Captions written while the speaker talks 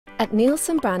At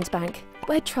Nielsen Brandbank,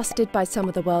 we're trusted by some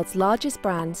of the world's largest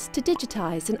brands to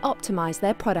digitize and optimize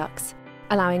their products,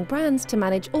 allowing brands to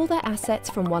manage all their assets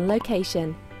from one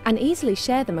location and easily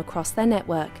share them across their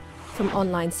network, from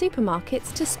online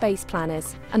supermarkets to space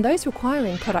planners and those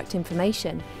requiring product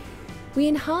information. We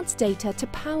enhance data to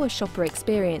power shopper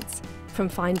experience, from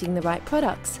finding the right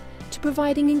products to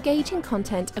providing engaging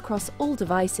content across all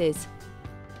devices.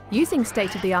 Using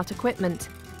state-of-the-art equipment,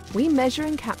 we measure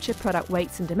and capture product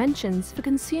weights and dimensions for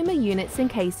consumer units and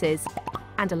cases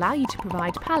and allow you to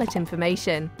provide pallet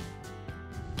information,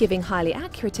 giving highly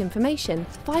accurate information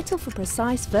vital for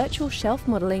precise virtual shelf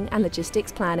modelling and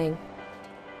logistics planning.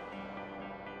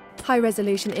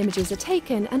 High-resolution images are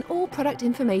taken and all product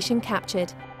information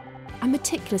captured and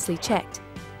meticulously checked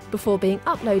before being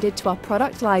uploaded to our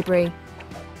product library.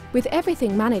 With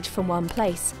everything managed from one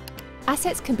place,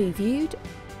 assets can be viewed,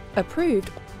 approved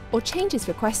or changes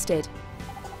requested,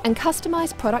 and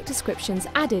customised product descriptions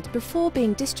added before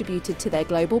being distributed to their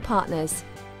global partners,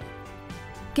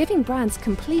 giving brands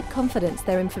complete confidence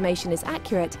their information is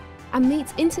accurate and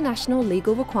meets international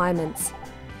legal requirements.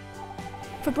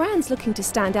 For brands looking to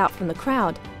stand out from the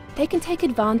crowd, they can take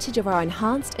advantage of our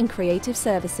enhanced and creative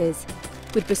services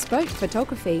with bespoke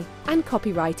photography and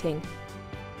copywriting.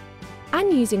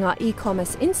 And using our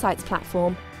e-commerce insights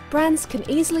platform, brands can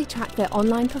easily track their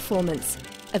online performance,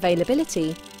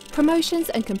 availability, promotions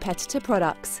and competitor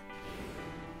products.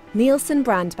 Nielsen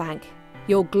Brandbank,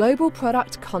 your global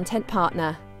product content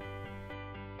partner.